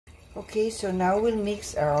Okay, so now we'll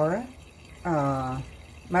mix our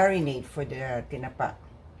marinade for the tinapa.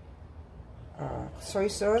 Soy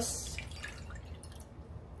sauce.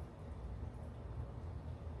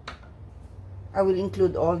 I will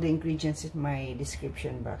include all the ingredients in my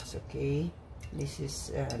description box, okay? This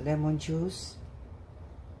is lemon juice.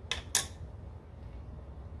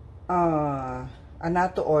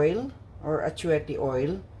 Annatto oil or achuete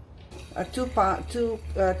oil. 2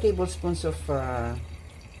 tablespoons of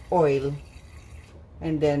oil.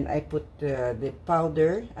 And then I put the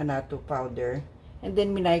powder, annatto powder. And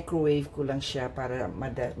then microwave ko lang siya para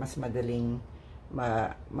mas madaling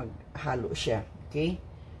maghalo siya, okay?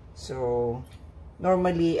 So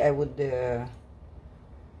normally, I would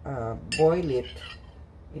boil it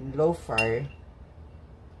in low fire.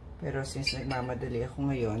 Pero since nagmamadali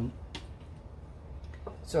ako ngayon,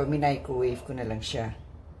 so microwave ko na lang siya.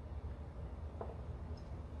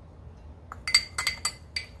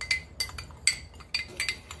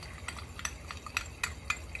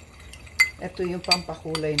 Ito yung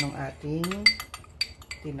pampakulay ng ating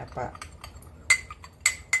tinapa.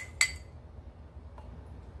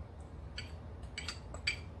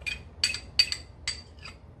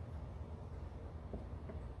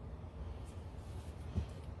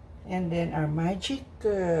 And then our magic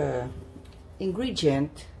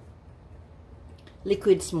ingredient,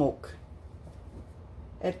 liquid smoke.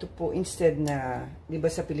 Ito po, instead na, di ba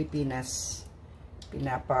sa Pilipinas,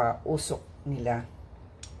 pinapausok nila.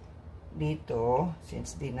 Dito,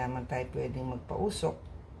 since di naman tayo pwedeng magpausok,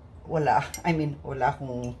 wala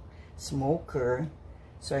akong smoker.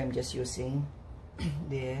 So I'm just using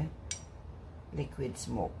the liquid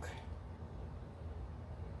smoke.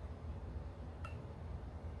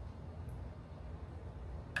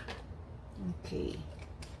 Okay.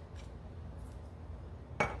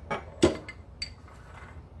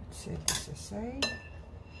 Let's set this aside.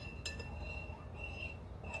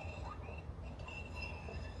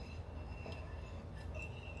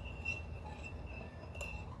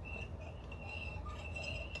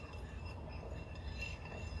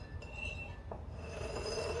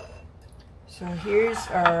 So here's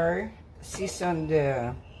our seasoned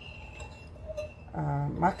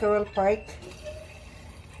mackerel pike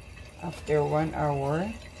after 1 hour.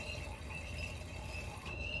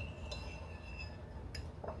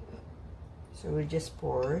 So we'll just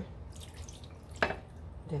pour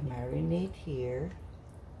the marinade here.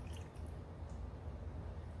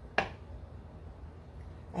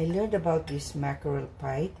 I learned about this mackerel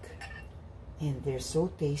pike and they're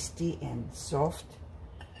so tasty and soft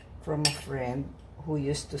from a friend who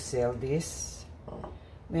used to sell this.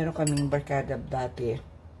 Meron kaming barkada dati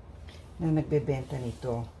na nagbebenta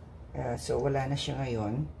nito. So wala na siya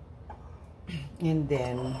ngayon. And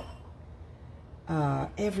then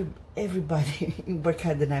everybody yung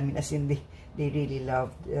barkada namin, as in they really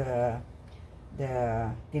loved the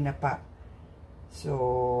tinapa.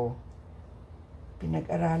 So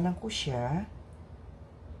pinag-aralan ko siya.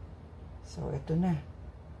 So ito na.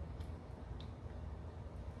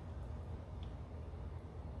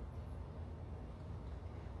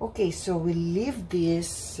 Okay, so we'll leave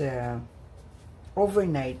this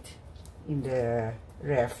overnight in the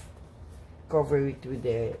ref. Cover it with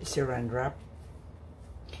the saran wrap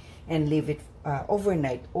and leave it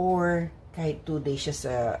overnight or kahit 2 days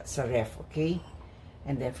siya sa ref, okay?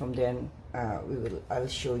 And then from then I'll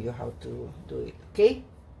show you how to do it, okay?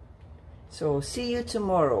 So see you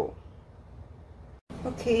tomorrow.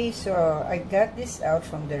 Okay, so I got this out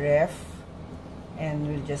from the ref and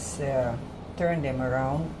we'll just turn them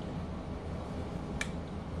around.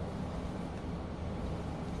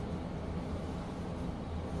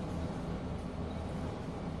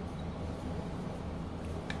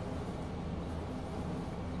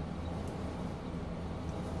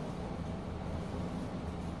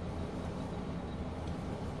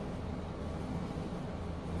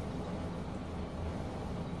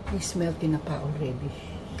 I smell tinapa already.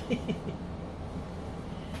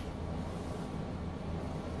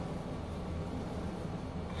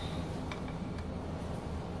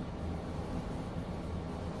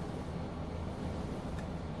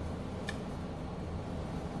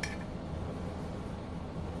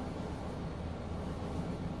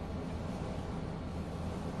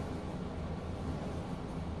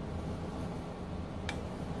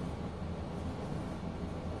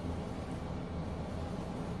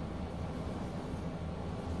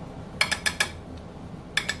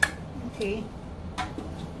 Okay,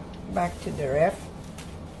 back to the ref.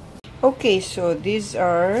 Okay, so these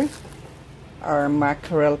are our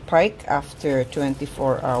mackerel pike after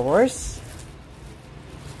 24 hours.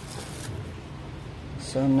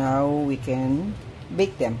 So now we can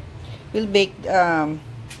bake them. We'll bake, ano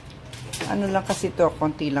lang kasi to,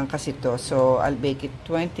 konti lang kasi to. So, I'll bake it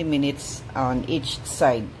 20 minutes on each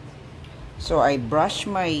side. So, I brush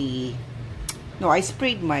my, no, I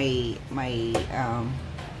sprayed my,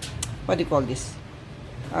 what do you call this?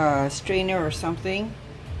 Strainer or something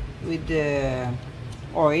with the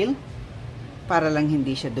oil para lang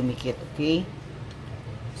hindi siya dumikit, okay?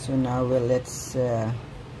 So, now, well, let's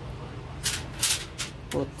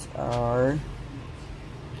put our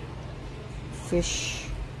fish.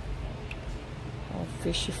 Oh,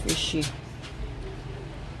 fishy.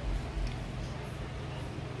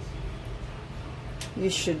 You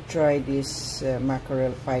should try this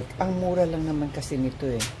mackerel pike. Ang mura lang naman kasi nito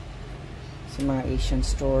eh. Sa mga Asian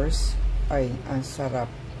stores. Ay, ang sarap.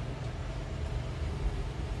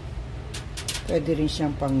 Pwede rin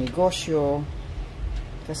siyang pang negosyo.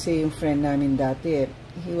 Kasi yung friend namin dati,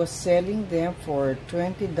 he was selling them for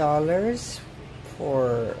 $20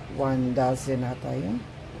 for 1 dozen ata yun.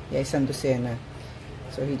 Yeah, isang dosena.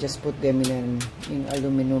 So, he just put them in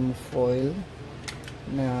aluminum foil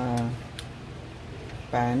na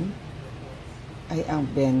pan. Ay, ang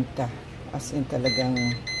benta. As in talagang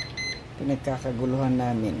pinagkakaguluhan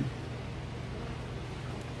namin.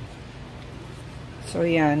 So,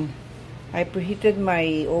 yan. I preheated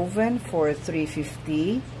my oven for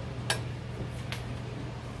 350.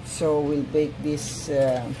 So, we'll bake this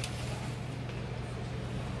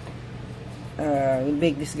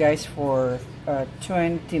guys for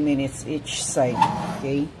 20 minutes each side,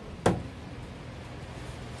 okay?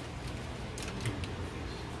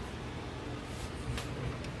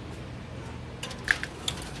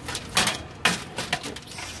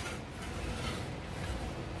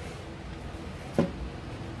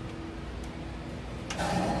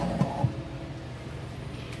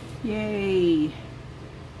 Yay!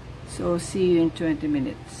 So, see you in 20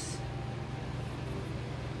 minutes.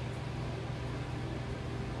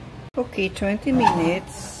 Okay, 20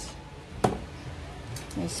 minutes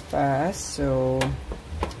has passed, so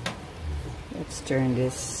let's turn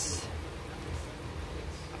this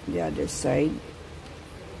the other side.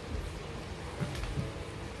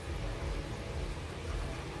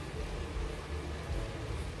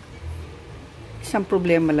 Isang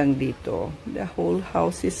problema lang dito, the whole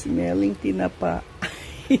house is smelling tinapa.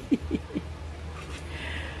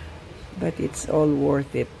 But it's all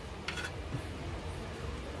worth it.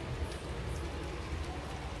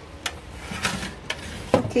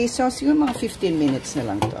 Okay, so siguro mga 15 minutes na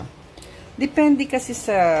lang to. Depende kasi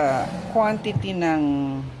sa quantity ng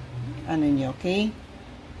ano nyo, okay?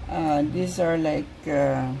 These are like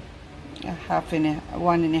 1.5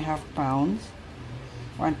 pounds.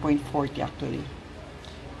 1.40 actually.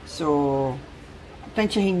 So,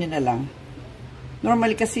 tansyahin nyo na lang.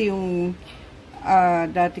 Normally kasi yung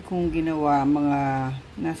dati kong ginawa, mga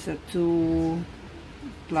nasa 2+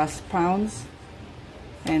 pounds.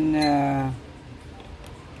 And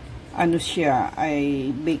ano siya,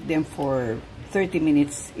 I bake them for 30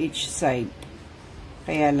 minutes each side.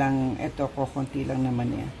 Kaya lang, ito ko, konti lang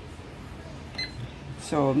naman yan.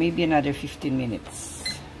 So, maybe another 15 minutes.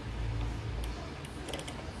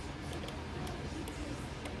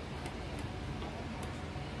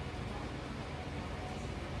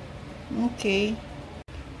 Okay.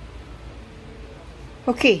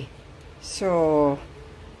 Okay. So,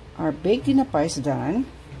 our baked tinapa is done.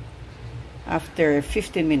 After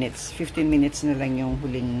 15 minutes. 15 minutes na lang yung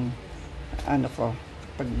huling ano ko,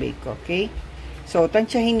 pag-bake ko. Okay? So,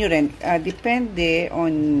 tansyahin nyo rin. Depende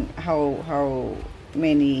on how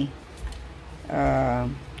many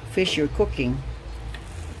fish you're cooking.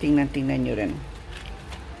 Tingnan nyo rin.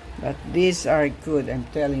 But these are good, I'm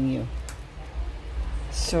telling you.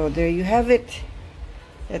 So, there you have it.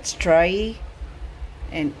 Let's try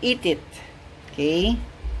and eat it. Okay?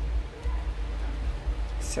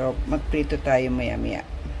 So, magprito tayo maya-maya.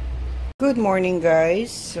 Good morning,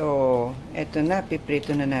 guys. So, eto na.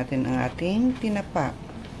 Piprito na natin ang ating tinapa.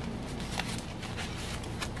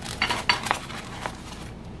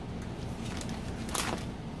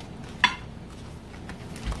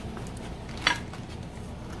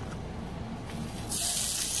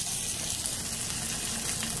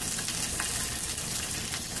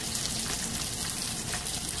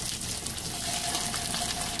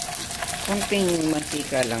 Konting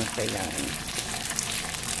mantika lang kailangan.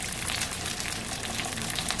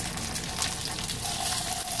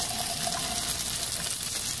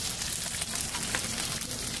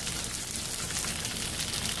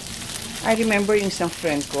 I remember yung isang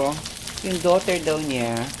friend ko, yung daughter daw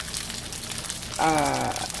niya,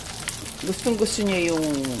 gustong-gusto niya yung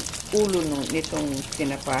ulo nitong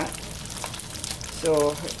tinapa.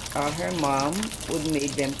 So her mom would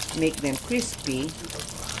make them crispy,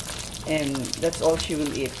 and that's all she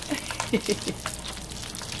will eat.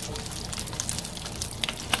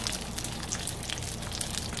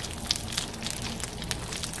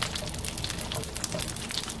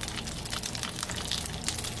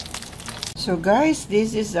 So guys,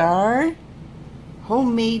 this is our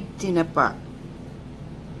homemade tinapa.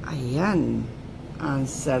 Ayan, ang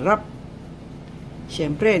sarap.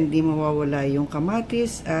 Siyempre, hindi mawawala yung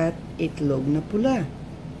kamatis at itlog na pula.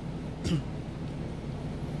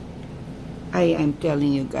 I'm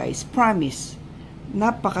telling you guys, promise,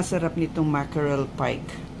 napakasarap nitong mackerel pike.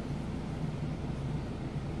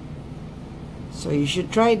 So you should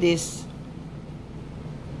try this.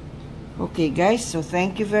 Okay guys, so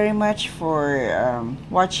thank you very much for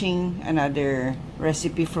watching another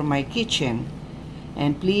recipe from my kitchen.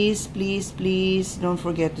 And please, please, please don't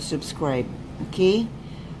forget to subscribe. Okay?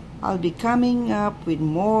 I'll be coming up with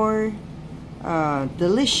more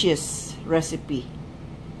delicious recipe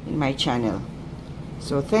in my channel.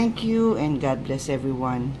 So thank you and God bless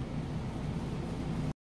everyone.